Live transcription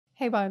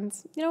Hey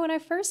Buns, you know, when I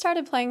first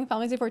started playing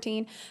Final Fantasy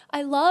XIV,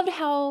 I loved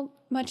how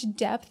much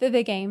depth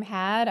the game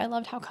had. I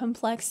loved how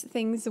complex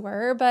things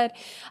were, but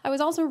I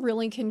was also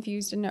really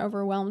confused and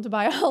overwhelmed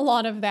by a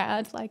lot of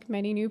that, like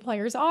many new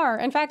players are.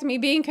 In fact, me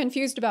being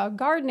confused about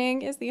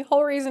gardening is the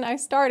whole reason I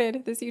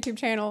started this YouTube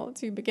channel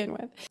to begin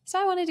with.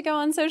 So I wanted to go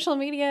on social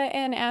media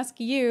and ask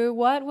you,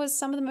 what was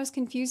some of the most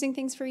confusing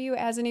things for you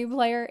as a new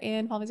player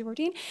in Final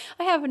Fantasy XIV?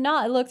 I have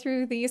not looked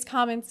through these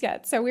comments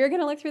yet, so we're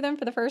gonna look through them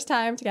for the first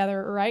time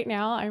together right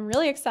now. I'm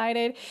really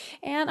excited,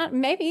 and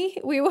maybe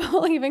we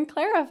will even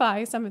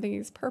clarify some of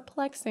these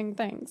perplexing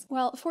things.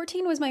 Well,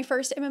 14 was my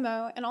first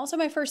MMO and also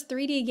my first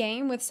 3D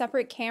game with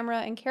separate camera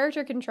and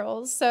character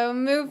controls, so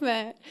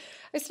movement.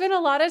 I spent a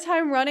lot of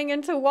time running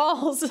into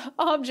walls,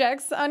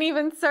 objects,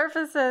 uneven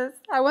surfaces.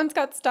 I once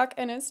got stuck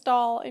in a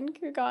stall in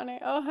Kugane.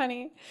 Oh,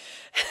 honey.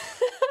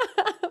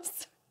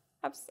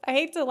 I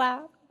hate to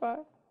laugh,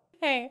 but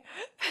hey,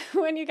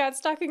 when you got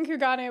stuck in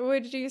Kugane,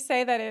 would you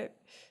say that it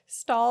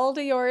stalled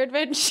your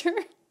adventure?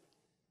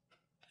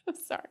 I'm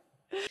sorry.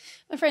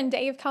 My friend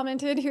Dave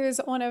commented, who's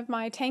one of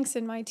my tanks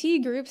in my T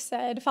group,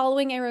 said,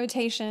 following a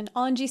rotation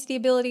on GCD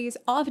abilities,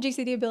 off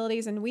GCD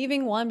abilities, and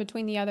weaving one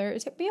between the other,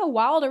 it took me a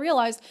while to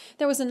realize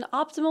there was an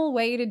optimal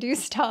way to do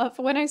stuff.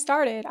 When I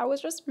started, I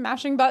was just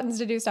mashing buttons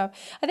to do stuff.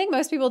 I think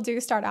most people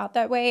do start out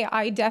that way.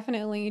 I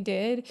definitely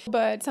did.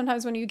 But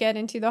sometimes when you get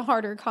into the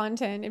harder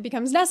content, it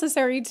becomes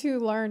necessary to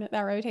learn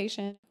that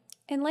rotation.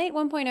 In late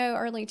 1.0,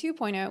 early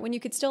 2.0, when you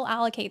could still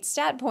allocate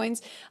stat points,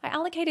 I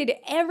allocated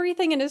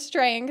everything into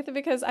strength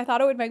because I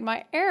thought it would make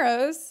my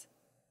arrows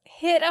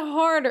hit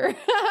harder.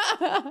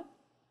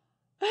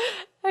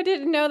 I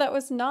didn't know that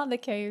was not the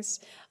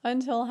case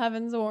until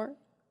Heaven's War.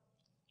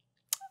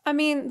 I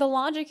mean, the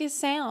logic is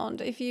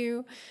sound. If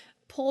you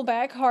pull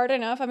back hard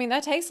enough, I mean,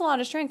 that takes a lot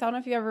of strength. I don't know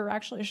if you ever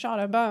actually shot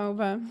a bow,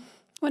 but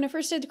when I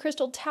first did the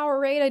Crystal Tower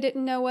raid, I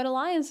didn't know what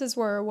alliances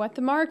were, what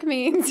the mark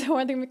means,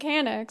 or the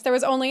mechanics. There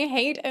was only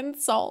hate and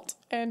salt,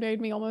 and made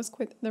me almost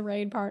quit the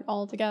raid part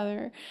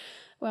altogether.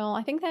 Well,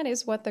 I think that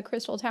is what the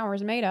Crystal Tower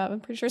is made of.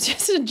 I'm pretty sure it's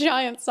just a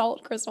giant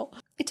salt crystal.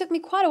 It took me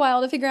quite a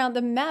while to figure out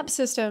the map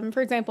system.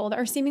 For example, there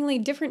are seemingly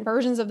different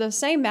versions of the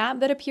same map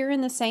that appear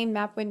in the same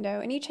map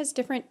window, and each has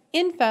different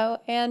info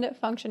and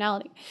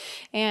functionality.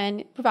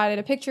 And provided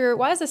a picture,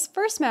 why is this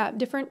first map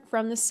different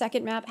from the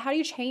second map? How do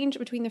you change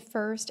between the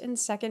first and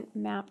second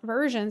map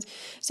versions?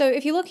 So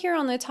if you look here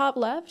on the top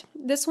left,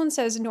 this one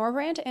says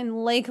Norvrant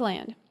and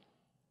Lakeland.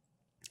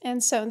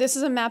 And so this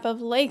is a map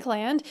of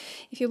Lakeland.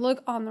 If you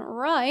look on the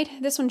right,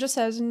 this one just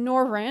says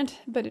Norvrant,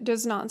 but it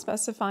does not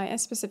specify a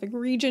specific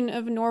region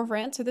of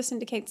Norvrant. So this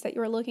indicates that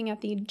you're looking at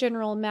the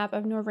general map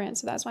of Norvrant.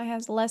 So that's why it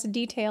has less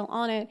detail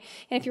on it.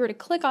 And if you were to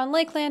click on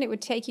Lakeland, it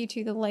would take you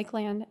to the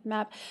Lakeland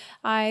map.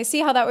 I see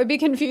how that would be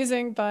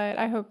confusing, but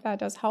I hope that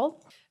does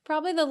help.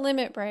 Probably the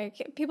limit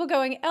break. People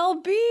going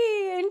LB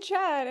in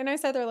chat. And I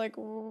said they're like,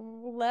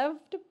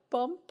 left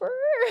bumper?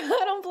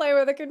 I don't play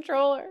with a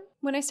controller.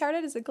 When I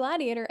started as a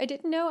gladiator, I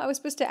didn't know I was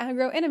supposed to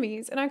aggro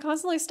enemies, and I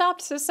constantly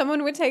stopped so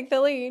someone would take the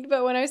lead.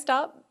 But when I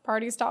stopped,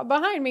 party stopped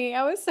behind me.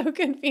 I was so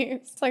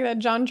confused. It's like that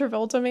John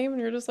Travolta meme,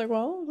 and you're just like,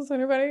 well, is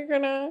anybody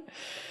gonna?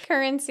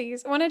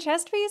 Currencies. Want a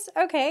chest piece?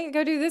 Okay,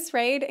 go do this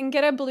raid and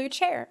get a blue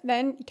chair.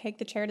 Then you take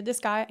the chair to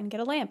this guy and get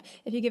a lamp.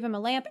 If you give him a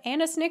lamp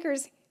and a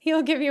Snickers,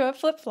 he'll give you a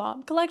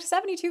flip-flop. Collect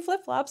 72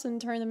 flip-flops and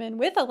turn them in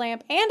with a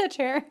lamp and a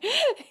chair.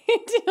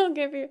 He'll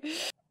give you...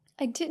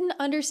 I didn't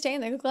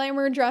understand the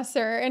Glamour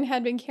dresser and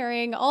had been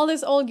carrying all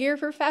this old gear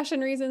for fashion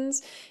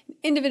reasons,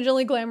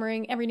 individually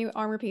glamouring every new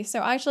armor piece. So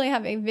I actually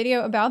have a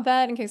video about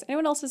that in case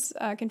anyone else is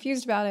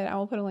confused about it. I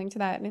will put a link to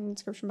that in the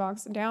description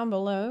box down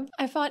below.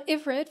 I fought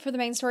Ifrit for the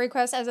main story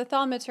quest as a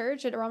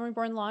thaumaturge at Realm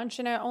Reborn launch,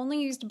 and I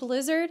only used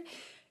Blizzard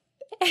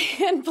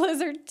and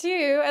Blizzard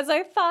 2 as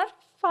I thought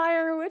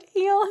fire would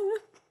heal him.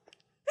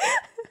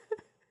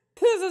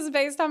 This is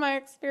based on my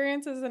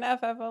experiences in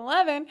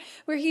FF11,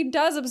 where he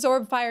does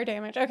absorb fire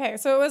damage. Okay,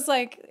 so it was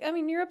like, I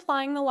mean, you're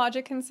applying the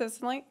logic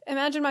consistently.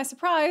 Imagine my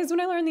surprise when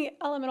I learned the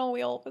elemental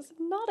wheel was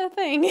not a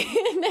thing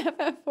in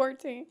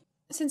FF14.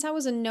 Since I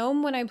was a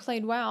gnome when I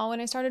played WoW,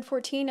 when I started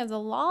 14 as a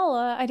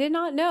Lala, I did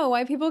not know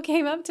why people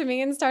came up to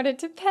me and started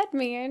to pet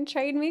me and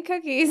trade me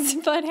cookies.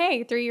 But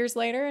hey, 3 years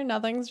later,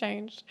 nothing's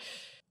changed.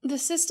 The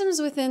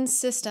systems within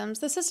systems.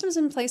 The systems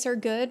in place are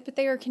good, but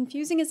they are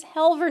confusing as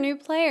hell for new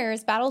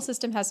players. Battle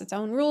system has its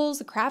own rules.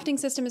 The crafting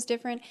system is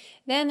different.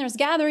 Then there's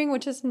gathering,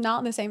 which is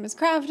not the same as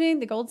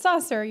crafting. The gold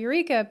saucer,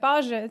 Eureka,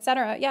 Baja,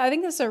 etc. Yeah, I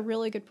think this is a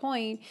really good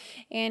point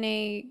and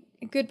a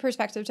good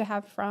perspective to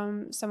have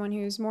from someone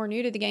who's more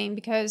new to the game,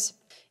 because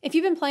if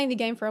you've been playing the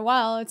game for a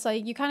while, it's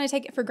like you kind of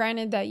take it for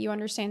granted that you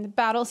understand the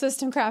battle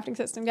system, crafting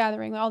system,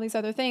 gathering, all these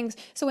other things.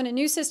 So when a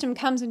new system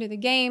comes into the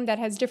game that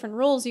has different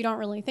rules, you don't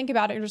really think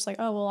about it. You're just like,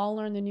 oh, well, I'll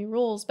learn the new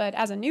rules. But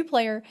as a new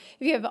player,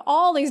 if you have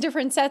all these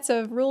different sets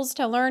of rules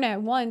to learn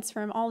at once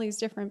from all these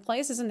different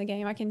places in the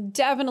game, I can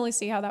definitely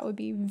see how that would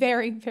be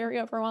very,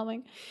 very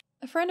overwhelming.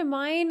 A friend of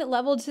mine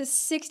leveled to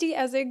 60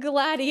 as a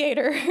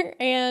gladiator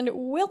and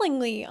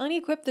willingly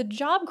unequipped the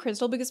job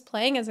crystal because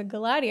playing as a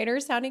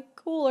gladiator sounded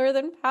cooler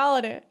than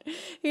paladin.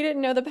 He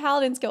didn't know the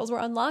paladin skills were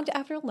unlocked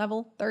after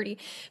level 30.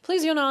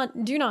 Please do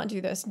not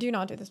do this. Do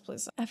not do this,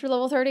 please. After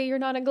level 30, you're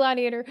not a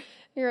gladiator.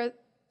 You're a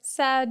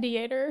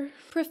sadiator.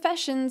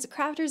 Professions,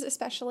 crafters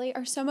especially,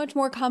 are so much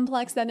more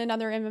complex than in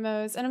other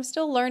MMOs, and I'm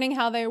still learning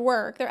how they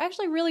work. They're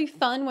actually really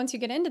fun once you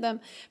get into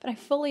them, but I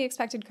fully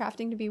expected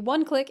crafting to be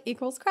one click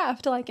equals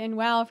craft, like in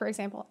WoW, for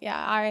example. Yeah,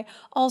 I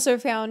also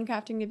found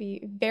crafting to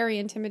be very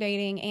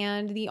intimidating,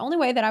 and the only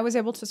way that I was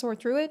able to sort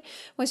through it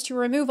was to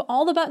remove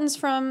all the buttons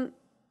from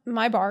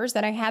my bars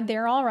that I had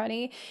there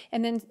already,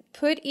 and then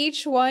put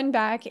each one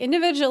back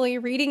individually,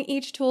 reading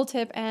each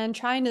tooltip and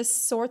trying to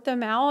sort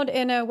them out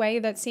in a way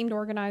that seemed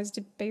organized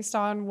based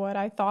on what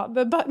I thought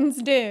the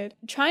buttons did.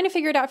 Trying to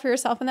figure it out for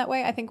yourself in that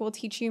way, I think, will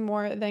teach you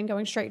more than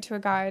going straight to a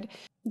guide,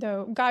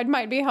 though guide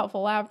might be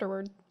helpful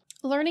afterward.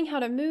 Learning how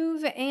to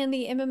move and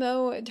the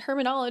MMO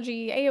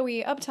terminology,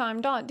 AoE,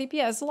 uptime, dot,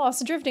 DPS,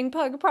 loss, drifting,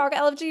 pug, proc,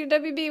 LFG,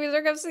 WB,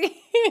 berserk FC.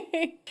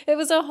 It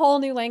was a whole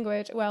new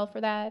language. Well,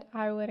 for that,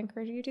 I would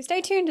encourage you to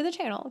stay tuned to the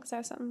channel because I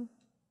have something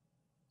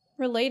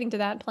relating to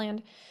that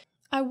planned.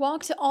 I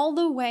walked all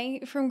the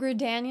way from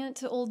Gridania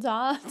to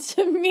Ul'dah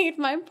to meet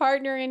my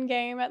partner in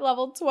game at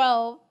level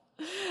 12.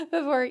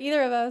 Before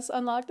either of us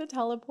unlocked the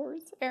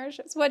teleports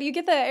airships. What, you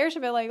get the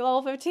airship at like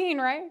level 15,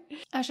 right?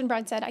 Ashen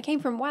Bride said, I came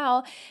from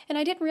WoW, and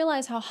I didn't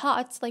realize how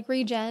HOTS, like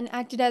regen,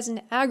 acted as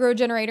an aggro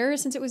generator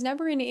since it was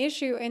never an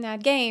issue in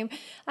that game.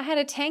 I had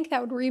a tank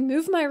that would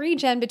remove my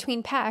regen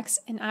between packs,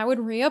 and I would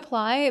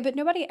reapply, but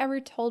nobody ever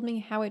told me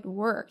how it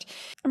worked.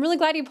 I'm really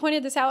glad you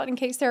pointed this out in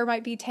case there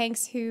might be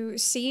tanks who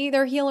see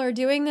their healer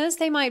doing this.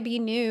 They might be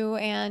new,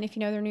 and if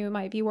you know they're new, it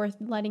might be worth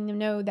letting them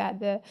know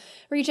that the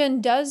regen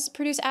does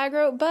produce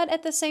aggro, but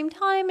at the same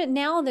time,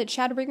 now that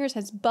Shadowbringers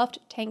has buffed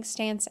tank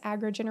stance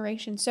aggro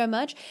generation so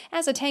much,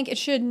 as a tank, it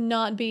should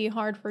not be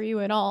hard for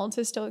you at all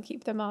to still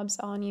keep the mobs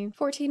on you.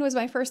 14 was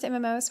my first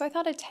MMO, so I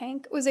thought a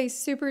tank was a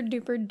super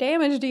duper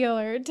damage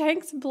dealer.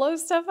 Tanks blow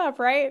stuff up,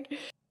 right?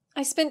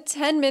 I spent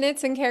 10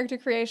 minutes in character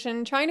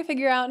creation trying to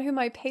figure out who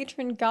my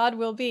patron god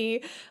will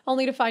be,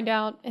 only to find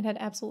out it had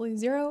absolutely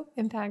zero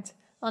impact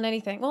on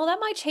anything. Well, that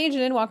might change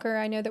in Endwalker.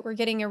 I know that we're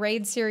getting a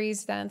raid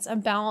series that's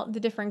about the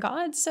different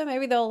gods, so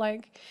maybe they'll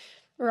like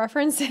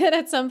reference it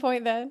at some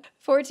point then.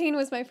 14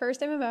 was my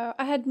first MMO.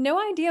 I had no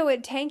idea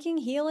what tanking,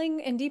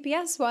 healing, and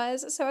DPS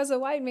was, so as a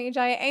white mage,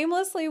 I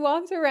aimlessly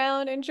walked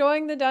around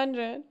enjoying the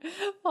dungeon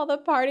while the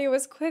party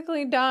was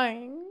quickly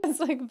dying. It's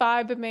like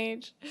vibe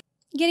mage.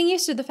 Getting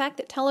used to the fact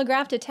that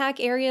telegraphed attack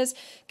areas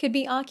could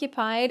be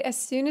occupied as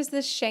soon as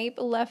the shape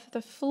left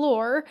the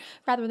floor,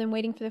 rather than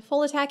waiting for the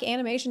full attack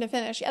animation to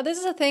finish. Yeah, this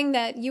is a thing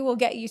that you will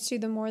get used to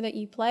the more that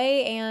you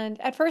play, and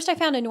at first I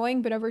found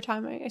annoying, but over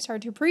time I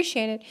started to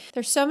appreciate it.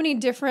 There's so many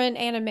different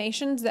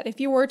animations that if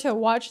you were to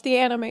watch the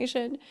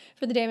animation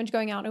for the damage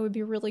going out, it would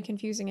be really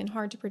confusing and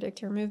hard to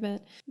predict your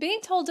movement.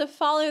 Being told to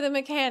follow the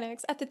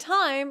mechanics, at the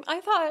time, I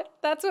thought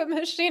that's what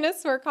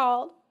machinists were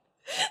called.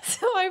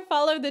 So I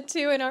followed the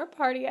two in our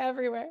party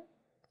everywhere.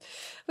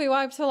 We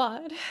wiped a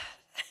lot.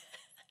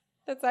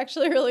 That's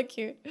actually really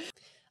cute.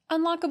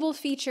 Unlockable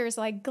features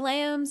like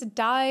glams,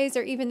 dyes,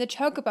 or even the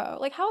chocobo.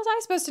 Like, how was I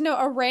supposed to know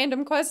a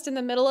random quest in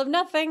the middle of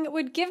nothing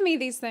would give me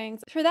these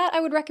things? For that, I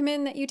would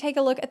recommend that you take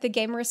a look at the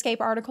Gamerescape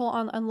article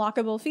on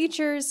unlockable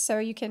features so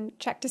you can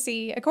check to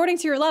see, according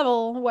to your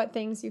level, what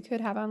things you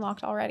could have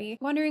unlocked already.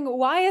 Wondering,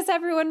 why is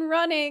everyone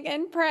running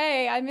and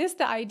pray? I missed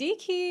the ID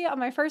key on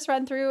my first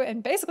run through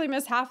and basically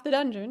missed half the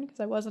dungeon because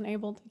I wasn't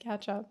able to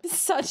catch up.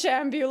 Such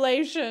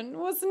ambulation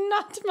was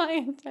not my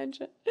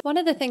intention. One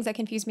of the things that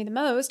confused me the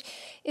most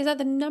is that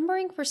the numbering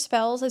for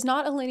spells is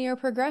not a linear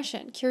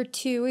progression. Cure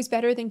 2 is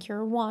better than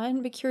Cure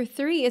 1, but Cure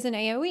 3 is an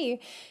AoE.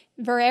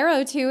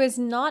 Verarrow 2 is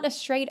not a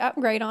straight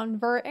upgrade on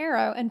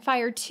Verarrow, and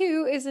Fire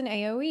 2 is an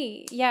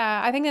AoE.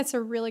 Yeah, I think that's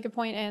a really good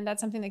point, and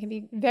that's something that can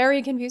be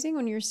very confusing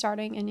when you're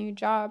starting a new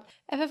job.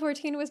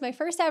 FF14 was my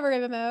first ever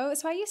MMO,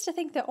 so I used to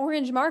think the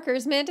orange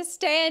markers meant to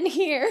stand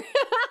here.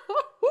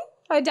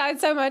 I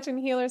died so much and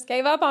healers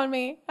gave up on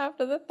me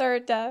after the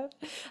third death.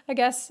 I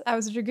guess I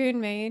was a Dragoon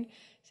maid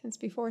since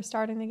before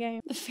starting the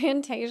game. The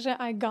Fantasia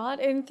I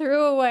got and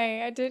threw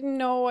away. I didn't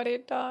know what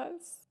it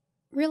does.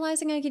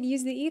 Realizing I could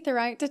use the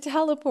Aetherite to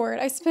teleport,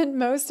 I spent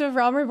most of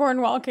Realm Reborn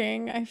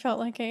walking. I felt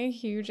like a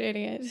huge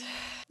idiot.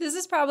 This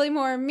is probably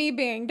more me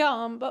being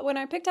dumb, but when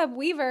I picked up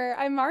Weaver,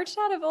 I marched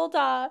out of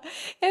Ul'dah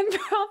and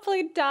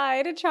promptly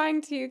died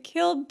trying to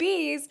kill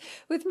bees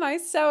with my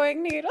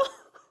sewing needle.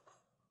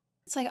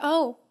 It's like,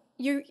 oh,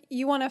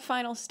 you want to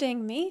final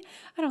sting me?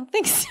 I don't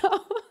think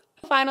so.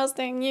 Final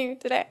sting you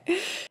today.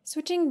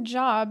 Switching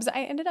jobs,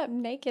 I ended up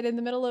naked in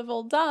the middle of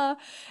Ul'dah,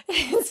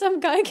 and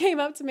some guy came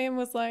up to me and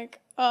was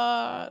like,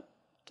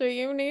 Do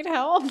you need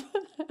help?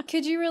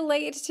 Could you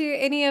relate to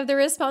any of the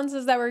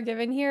responses that were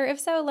given here? If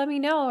so, let me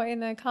know in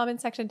the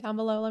comment section down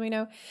below. Let me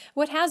know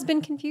what has been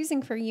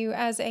confusing for you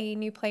as a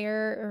new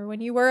player or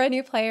when you were a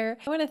new player.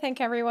 I want to thank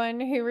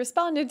everyone who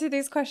responded to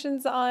these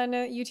questions on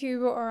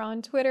YouTube or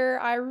on Twitter.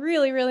 I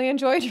really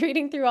enjoyed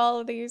reading through all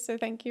of these, so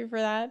thank you for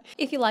that.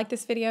 If you like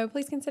this video,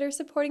 please consider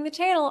supporting the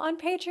channel on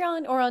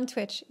Patreon or on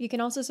Twitch. You can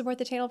also support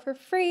the channel for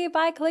free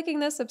by clicking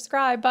the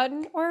subscribe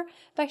button or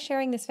by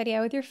sharing this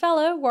video with your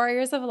fellow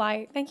Warriors of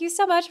Light. Thank you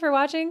so much for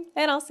watching,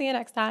 and I'll see you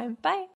next time. Bye!